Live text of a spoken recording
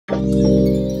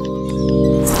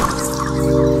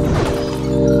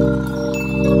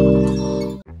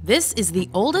This is the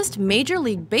oldest Major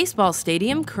League Baseball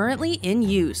stadium currently in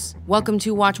use. Welcome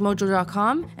to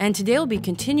WatchMojo.com, and today we'll be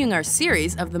continuing our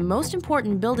series of the most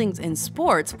important buildings in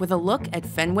sports with a look at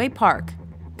Fenway Park.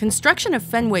 Construction of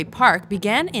Fenway Park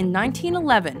began in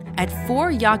 1911 at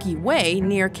 4 Yawkey Way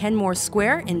near Kenmore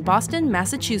Square in Boston,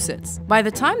 Massachusetts. By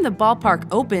the time the ballpark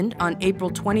opened on April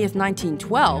 20,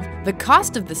 1912, the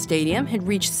cost of the stadium had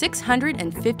reached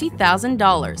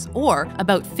 $650,000, or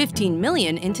about $15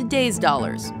 million in today's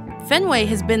dollars. Fenway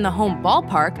has been the home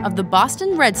ballpark of the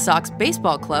Boston Red Sox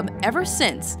Baseball Club ever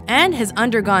since, and has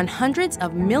undergone hundreds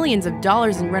of millions of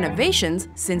dollars in renovations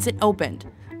since it opened.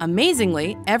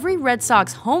 Amazingly, every Red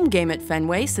Sox home game at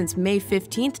Fenway since May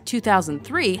 15,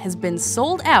 2003 has been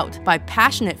sold out by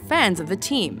passionate fans of the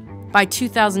team. By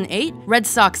 2008, Red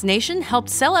Sox Nation helped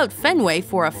sell out Fenway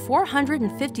for a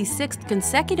 456th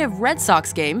consecutive Red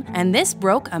Sox game, and this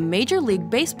broke a Major League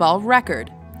Baseball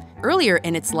record. Earlier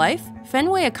in its life,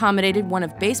 Fenway accommodated one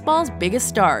of baseball's biggest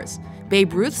stars.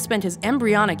 Babe Ruth spent his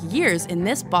embryonic years in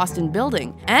this Boston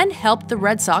building and helped the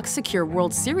Red Sox secure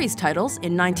World Series titles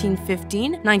in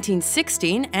 1915,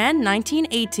 1916, and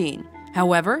 1918.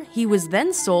 However, he was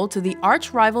then sold to the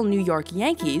arch-rival New York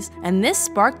Yankees, and this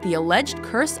sparked the alleged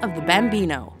curse of the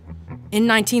Bambino. In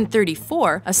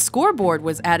 1934, a scoreboard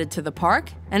was added to the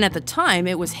park, and at the time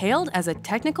it was hailed as a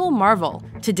technical marvel.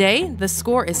 Today, the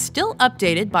score is still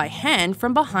updated by hand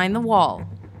from behind the wall.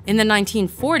 In the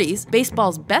 1940s,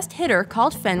 baseball's best hitter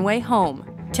called Fenway home.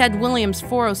 Ted Williams'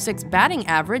 .406 batting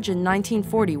average in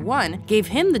 1941 gave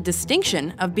him the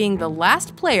distinction of being the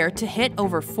last player to hit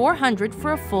over .400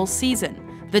 for a full season.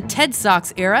 The Ted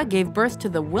Sox era gave birth to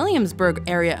the Williamsburg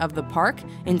area of the park.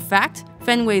 In fact,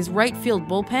 Fenway's right field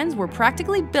bullpens were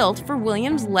practically built for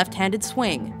Williams' left-handed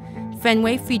swing.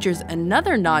 Fenway features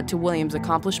another nod to Williams'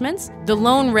 accomplishments. The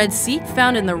lone red seat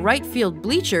found in the right field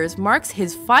bleachers marks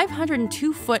his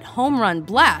 502-foot home run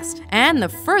blast, and the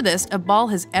furthest a ball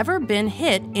has ever been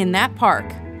hit in that park.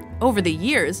 Over the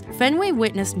years, Fenway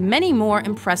witnessed many more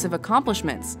impressive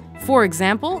accomplishments. For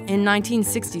example, in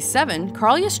 1967,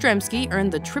 Carl Yastrzemski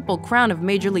earned the Triple Crown of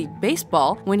Major League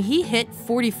Baseball when he hit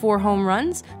 44 home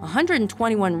runs,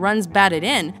 121 runs batted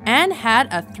in, and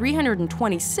had a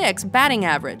 .326 batting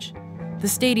average. The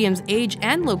stadium's age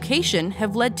and location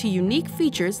have led to unique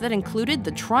features that included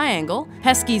the triangle,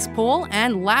 Heskey's pole,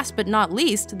 and last but not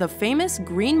least, the famous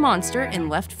green monster in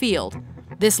left field.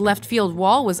 This left field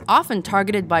wall was often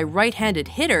targeted by right-handed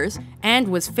hitters and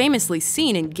was famously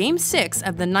seen in Game 6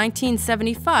 of the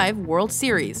 1975 World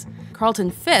Series. Carlton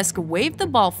Fisk waved the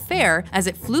ball fair as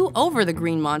it flew over the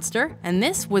green monster, and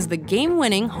this was the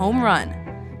game-winning home run.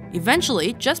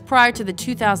 Eventually, just prior to the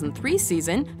 2003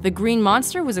 season, the Green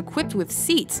Monster was equipped with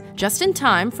seats just in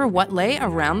time for what lay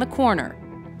around the corner.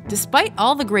 Despite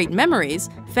all the great memories,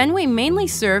 Fenway mainly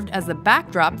served as the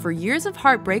backdrop for years of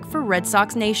heartbreak for Red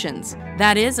Sox nations.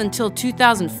 That is, until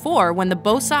 2004, when the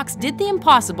Bo Sox did the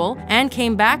impossible and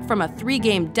came back from a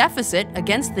 3-game deficit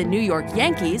against the New York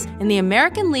Yankees in the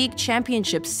American League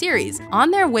Championship Series,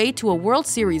 on their way to a World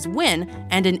Series win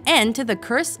and an end to the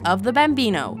curse of the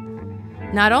Bambino.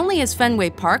 Not only has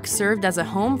Fenway Park served as a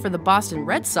home for the Boston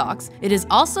Red Sox, it has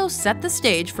also set the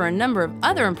stage for a number of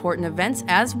other important events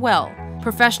as well.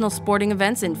 Professional sporting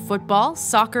events in football,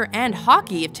 soccer, and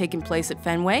hockey have taken place at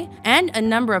Fenway, and a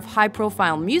number of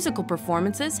high-profile musical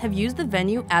performances have used the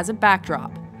venue as a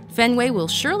backdrop. Fenway will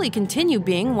surely continue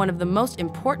being one of the most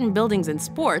important buildings in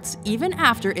sports even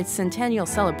after its centennial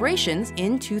celebrations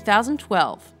in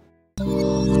 2012.